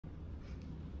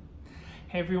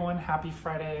Hey everyone, happy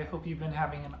Friday. I hope you've been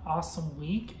having an awesome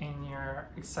week and you're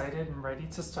excited and ready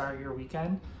to start your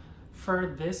weekend.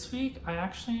 For this week, I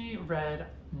actually read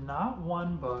not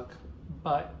one book,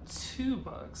 but two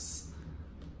books.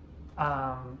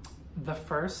 The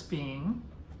first being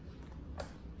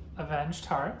Avenged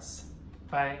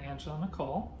by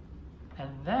Nicole,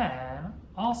 and then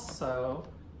also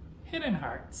Hidden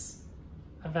Hearts.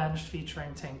 Avenged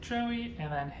featuring Tank Joey,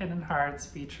 and then Hidden Hearts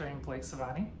featuring Blake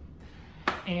Sevani.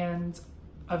 And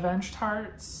Avenged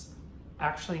Hearts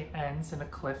actually ends in a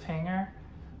cliffhanger,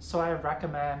 so I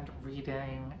recommend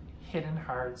reading Hidden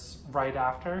Hearts right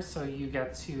after, so you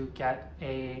get to get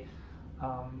a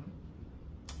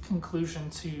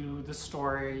conclusion to the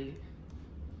story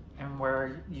and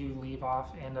where you leave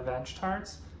off in Avenged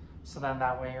Hearts, so then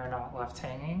that way you're not left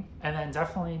hanging. And then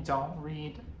definitely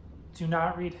do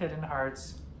not read Hidden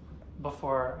Hearts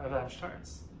before Avenged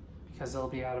Hearts, because it'll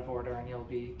be out of order and you'll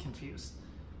be confused.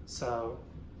 So,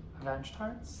 Avenged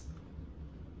Hearts,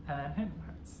 and then Hidden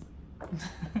Hearts.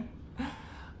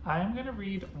 I'm going to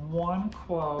read one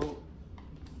quote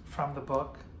from the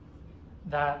book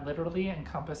that literally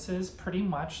encompasses pretty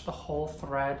much the whole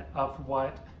thread of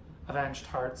what Avenged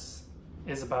Hearts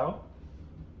is about.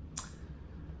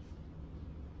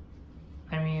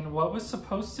 I mean, what was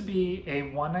supposed to be a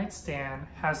one-night stand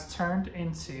has turned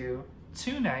into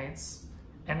 2 nights,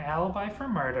 an alibi for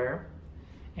murder,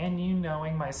 and you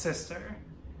knowing my sister.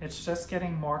 It's just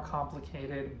getting more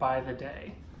complicated by the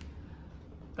day.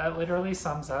 That literally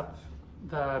sums up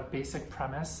the basic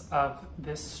premise of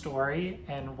this story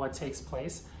and what takes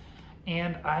place.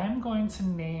 And I am going to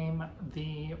name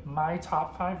my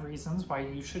top 5 reasons why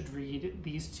you should read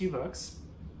these 2 books.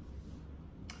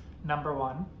 Number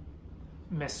 1,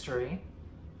 mystery.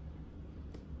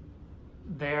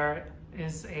 There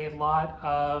is a lot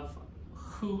of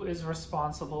who is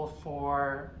responsible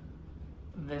for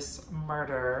this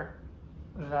murder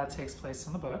that takes place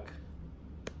in the book.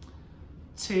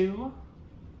 2,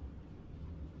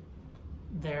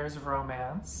 there's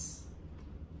romance,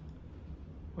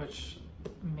 which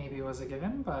maybe was a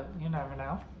given, but you never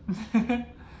know.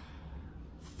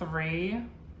 3,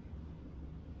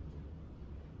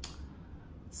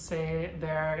 say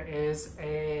there is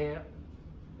a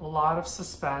lot of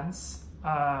suspense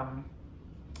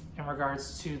in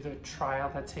regards to the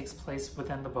trial that takes place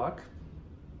within the book.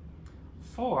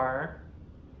 4,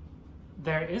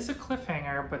 there is a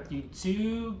cliffhanger, but you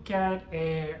do get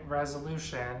a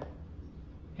resolution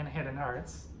in Hidden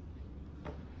Hearts.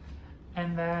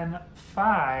 And then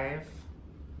 5,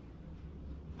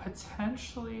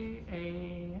 potentially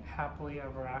a happily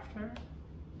ever after,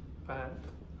 but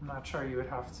I'm not sure. You would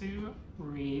have to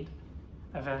read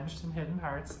Avenged and Hidden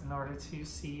Hearts in order to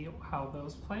see how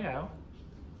those play out.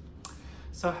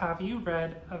 So have you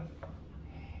read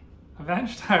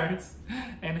Avenged Hearts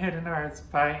and Hidden Hearts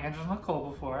by Nicole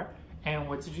before? And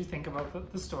what did you think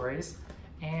about the stories?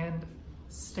 And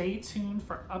stay tuned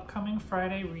for upcoming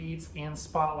Friday reads and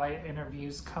spotlight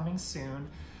interviews coming soon.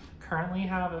 Currently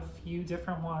have a few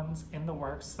different ones in the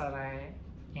works that I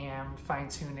am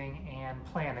fine-tuning and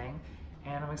planning.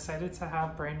 And I'm excited to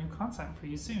have brand new content for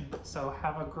you soon. So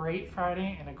have a great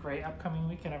Friday and a great upcoming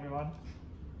weekend, everyone.